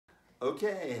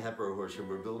Okay, Hepper Horseshoe,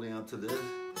 we're building up to this.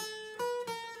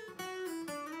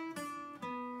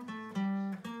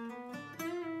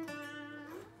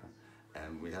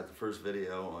 And we had the first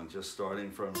video on just starting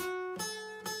from.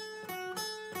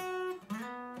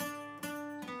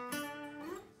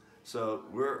 So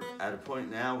we're at a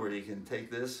point now where you can take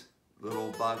this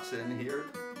little box in here.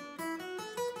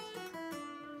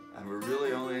 And we're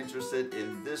really only interested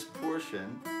in this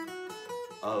portion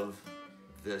of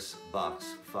this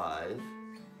box 5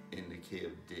 in the key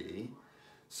of D.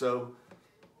 So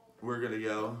we're going to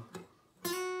go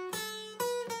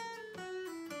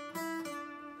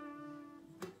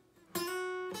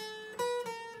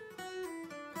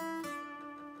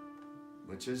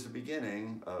which is the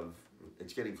beginning of,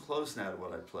 it's getting close now to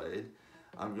what I played.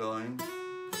 I'm going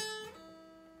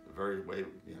the very way,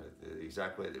 the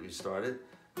exact way that we started.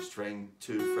 String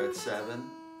 2, fret 7,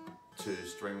 to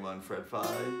string 1, fret 5.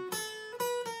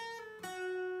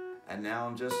 And now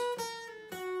I'm just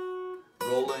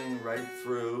rolling right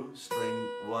through string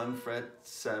 1, fret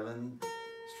 7,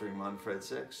 string 1, fret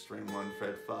 6, string 1,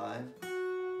 fret 5,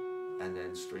 and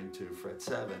then string 2, fret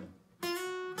 7.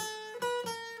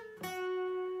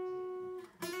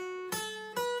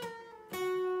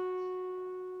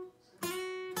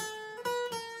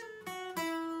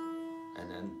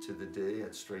 And then to the D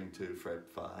at string 2, fret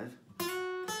 5.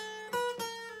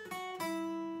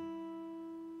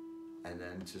 And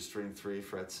then to string 3,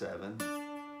 fret 7.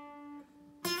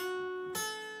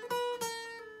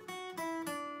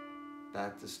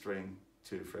 Back to string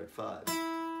 2, fret 5.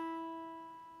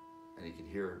 And you can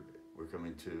hear we're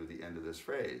coming to the end of this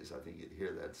phrase. I think you'd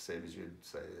hear that the same as you'd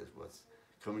say is what's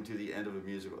coming to the end of a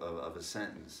musical of a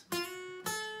sentence. And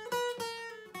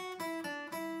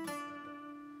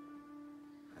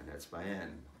that's my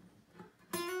end.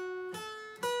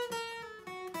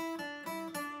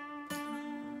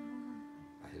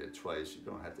 Twice. You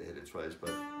don't have to hit it twice,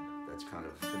 but that's kind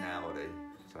of finality.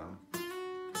 So,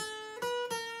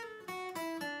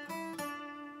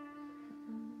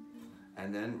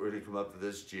 and then we're going to come up to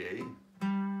this G,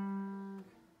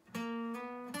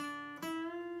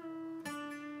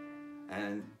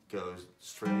 and goes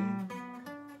string.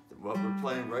 What we're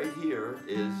playing right here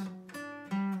is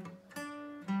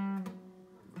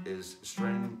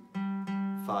string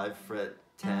 5, fret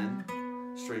 10.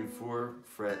 String 4,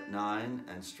 fret 9,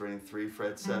 and string 3,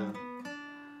 fret 7.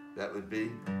 That would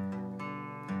be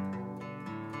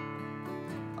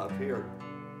up here.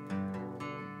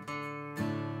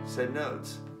 Same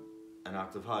notes, an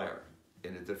octave higher,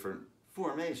 in a different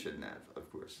formation now,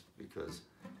 of course, because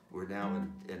we're now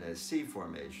in a C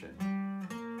formation.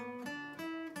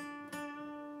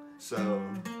 So,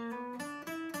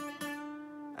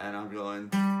 and I'm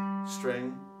going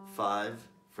string 5,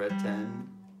 fret 10,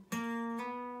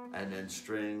 and then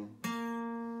string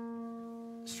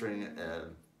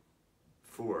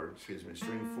 4,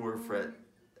 string 4, fret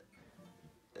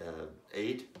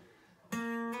 8,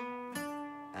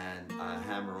 and I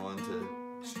hammer on to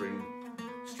string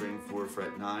 4,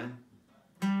 fret 9,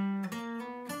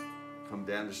 come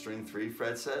down to string 3,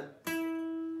 fret 7,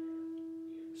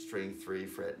 string 3,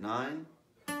 fret 9,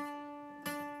 and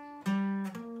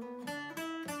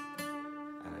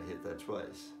I hit that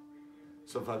twice.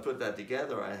 So if I put that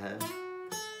together, I have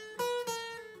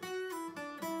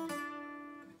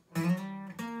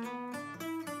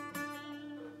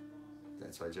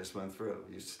that's what I just went through.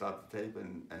 You stop the tape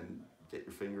and get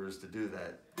your fingers to do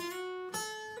that.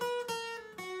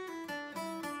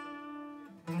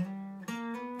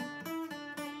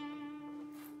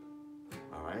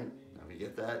 All right, now we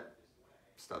get that,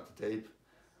 stop the tape,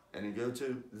 and then go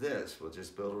to this. We'll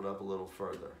just build it up a little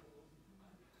further.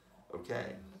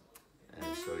 Okay. And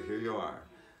so here you are.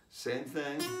 Same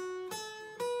thing.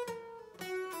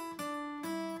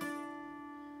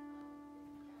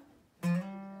 And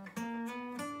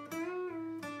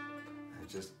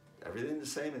just everything the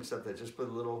same except I just put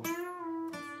a little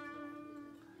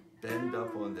bend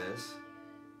up on this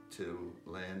to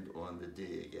land on the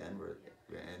D again. We're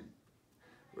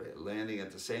landing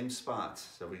at the same spots.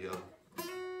 So we go.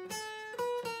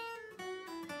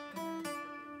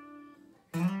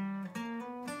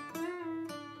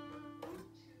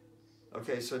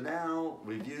 Okay, so now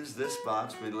we've used this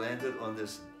box, we landed on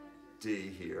this D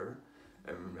here,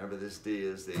 and remember this D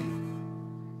is the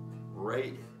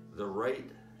right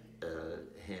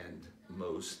hand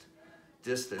most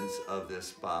distance of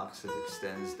this box. It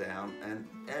extends down, and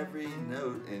every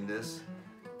note in this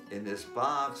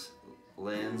box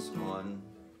lands on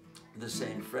the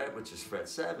same fret, which is fret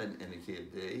 7 in the key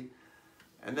of D,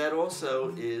 and that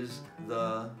also is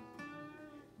the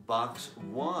box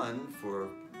 1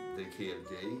 for the key of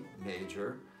D,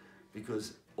 major,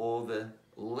 because all the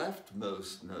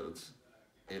leftmost notes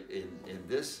in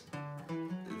this,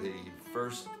 the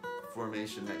first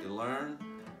formation that you learn,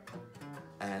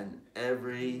 and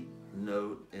every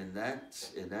note in that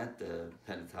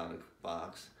pentatonic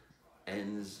box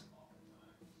ends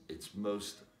its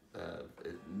most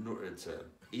it's a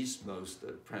eastmost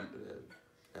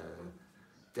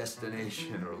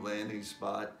destination or landing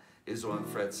spot is on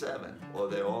fret 7, or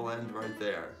they all end right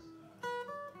there.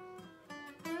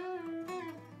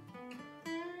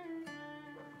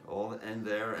 All end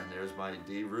there, and there's my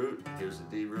D root. Here's a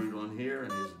D root on here,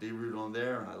 and here's a D root on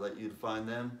there, and I let you find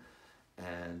them,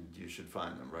 and you should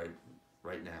find them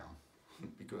right now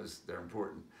because they're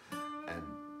important. And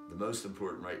the most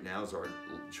important right now is our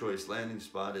choice landing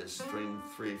spot is string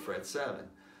 3, fret 7.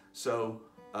 So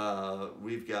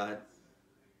we've got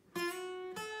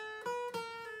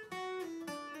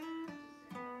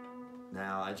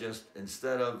now I just,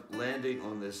 instead of landing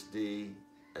on this D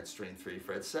at string 3,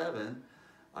 fret 7,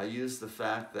 I use the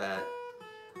fact that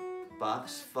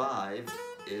box 5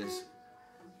 is,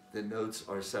 the notes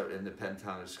are separate in the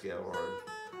pentatonic scale, or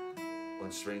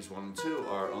on strings 1 and 2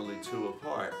 are only 2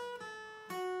 apart.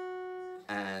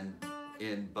 And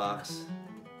in box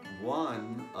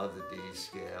 1 of the D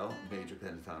scale, major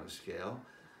pentatonic scale,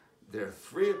 they're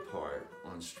 3 apart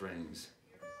on strings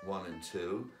 1 and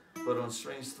 2, but on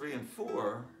strings 3 and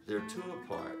 4, they're 2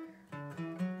 apart.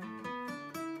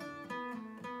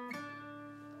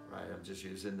 Right, I'm just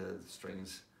using the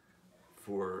strings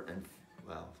 4 and,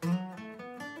 well,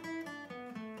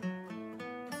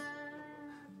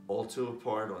 all 2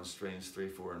 apart on strings 3,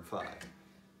 4, and 5.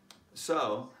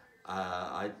 So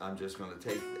I'm just going to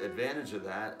take advantage of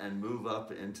that and move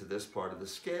up into this part of the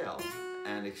scale,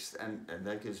 and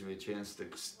that gives me a chance to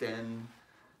extend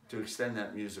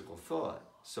that musical thought.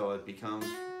 So it becomes,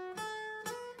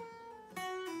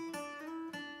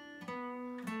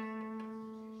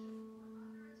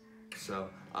 so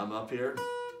I'm up here,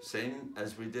 same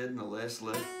as we did in the last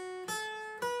lick,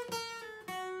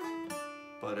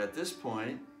 but at this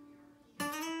point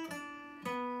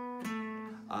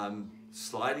I'm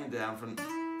sliding down from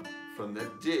the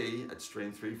D at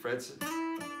string 3 fret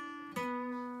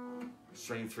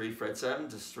 7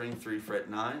 to string 3 fret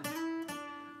 9,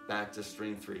 back to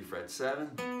string 3 fret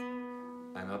 7,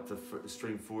 and up to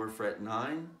string 4 fret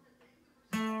 9,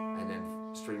 and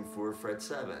then string 4 fret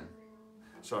 7.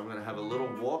 So I'm going to have a little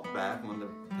walk back on the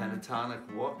pentatonic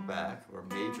walk back, or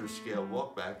major scale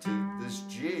walk back, to this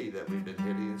G that we've been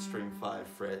hitting in string 5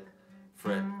 fret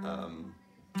 10.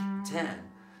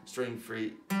 String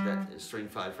 5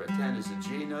 fret 10 is a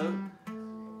G note,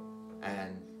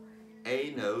 and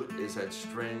A note is at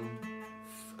string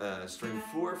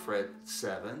 4 fret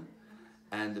 7,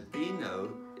 and the B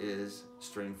note is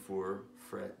string 4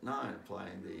 fret 9,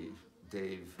 applying the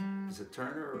Dave, is it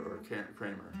Turner or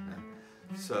Kramer? Yeah.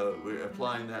 So we're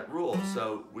applying that rule.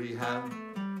 So we have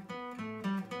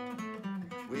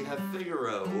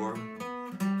Figaro, or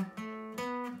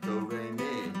Do, Re,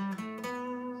 Mi.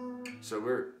 So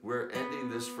we're ending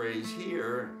this phrase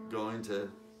here, going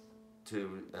to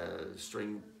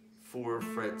string 4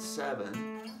 fret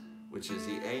 7, which is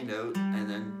the A note, and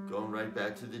then going right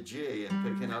back to the G and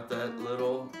picking up that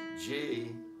little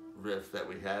G riff that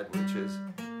we had, which is,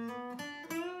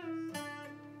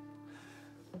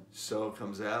 so it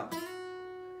comes out.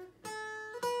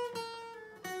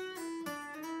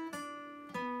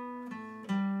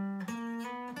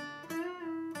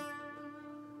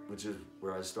 Which is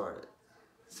where I started.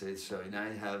 So now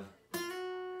you have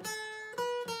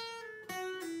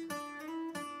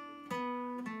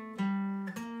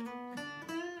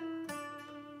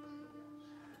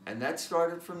and that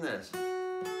started from this.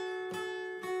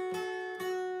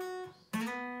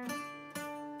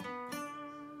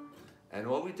 And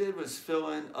what we did was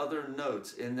fill in other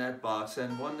notes in that box,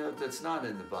 and one note that's not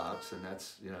in the box, and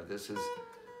that's, you know, this is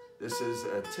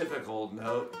a typical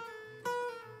note.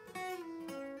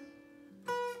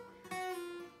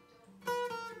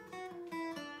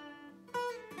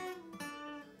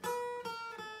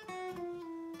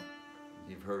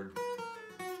 You've heard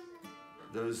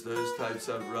those types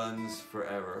of runs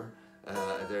forever.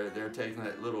 They're taking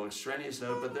that little extraneous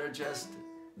note, but they're just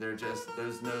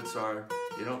those notes are,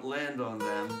 you don't land on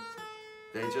them,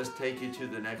 they just take you to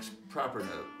the next proper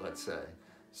note, let's say.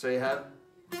 So you have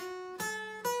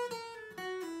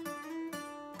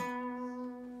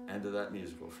end of that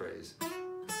musical phrase.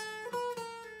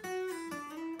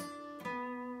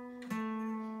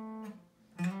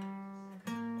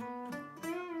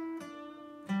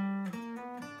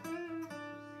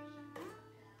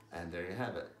 And there you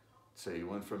have it. So you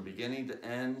went from beginning to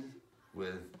end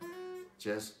with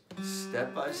just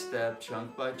step by step,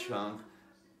 chunk by chunk.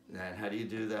 And how do you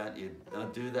do that? You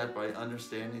do that by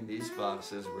understanding these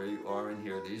boxes where you are in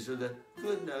here. These are the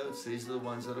good notes. These are the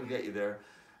ones that'll get you there.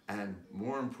 And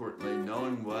more importantly,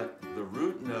 knowing what the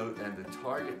root note and the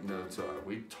target notes are.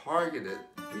 We targeted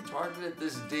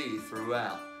this D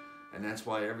throughout. And that's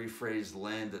why every phrase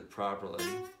landed properly.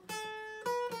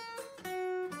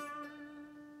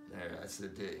 There, that's the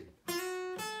D.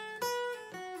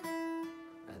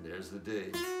 And there's the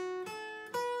D.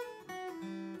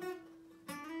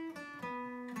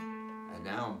 And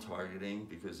now I'm targeting,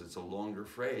 because it's a longer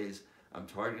phrase, I'm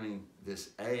targeting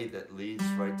this A that leads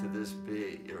right to this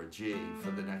B or G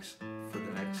for the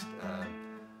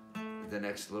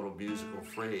next little musical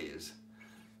phrase,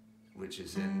 which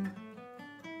is in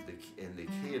the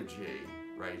key of G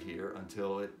right here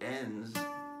until it ends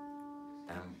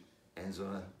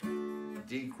on a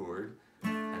D chord,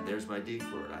 and there's my D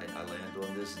chord. I land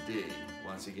on this D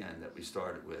once again that we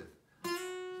started with.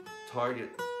 Target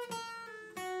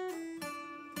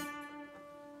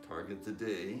the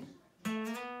D.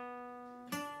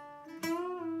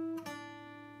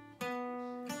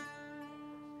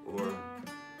 Or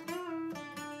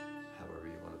however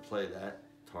you want to play that,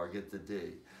 target the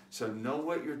D. So know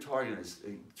what your target is.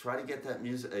 Try to get that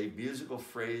a musical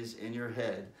phrase in your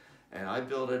head, and I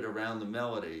build it around the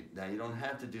melody. Now you don't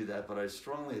have to do that, but I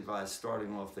strongly advise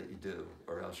starting off that you do,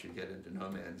 or else you get into no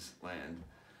man's land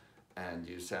and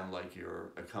you sound like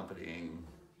you're accompanying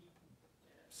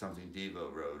something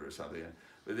Devo wrote or something.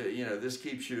 But this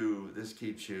keeps you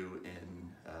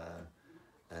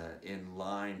in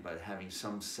line by having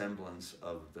some semblance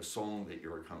of the song that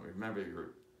you're accompanying.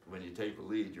 Remember, when you take the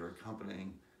lead, you're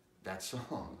accompanying that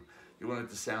song. You want it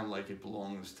to sound like it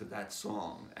belongs to that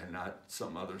song and not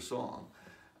some other song.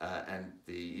 And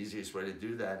the easiest way to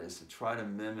do that is to try to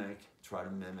mimic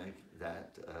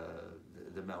that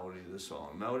the melody of the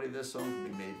song. The melody of this song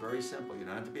can be made very simple. You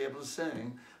don't have to be able to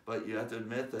sing, but you have to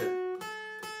admit that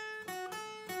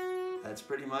that's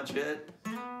pretty much it.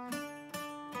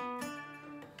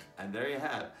 And there you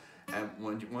have. And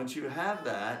once you have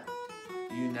that,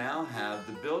 you now have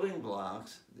the building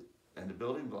blocks, and the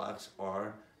building blocks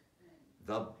are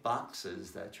the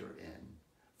boxes that you're in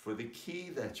for the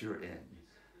key that you're in.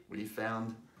 We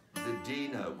found the D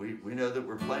note. We know that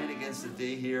we're playing against the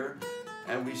D here,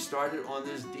 and we started on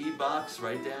this D box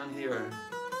right down here.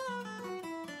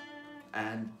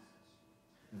 And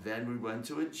then we went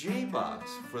to a G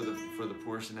box for the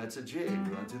portion that's a G.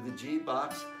 We went to the G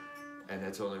box, and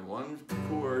that's only one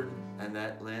chord, and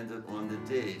that landed on the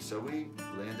D. So we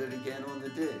landed again on the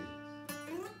D.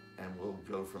 And we'll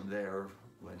go from there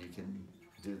when you can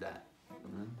do that.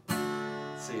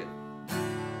 See ya.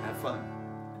 Have fun.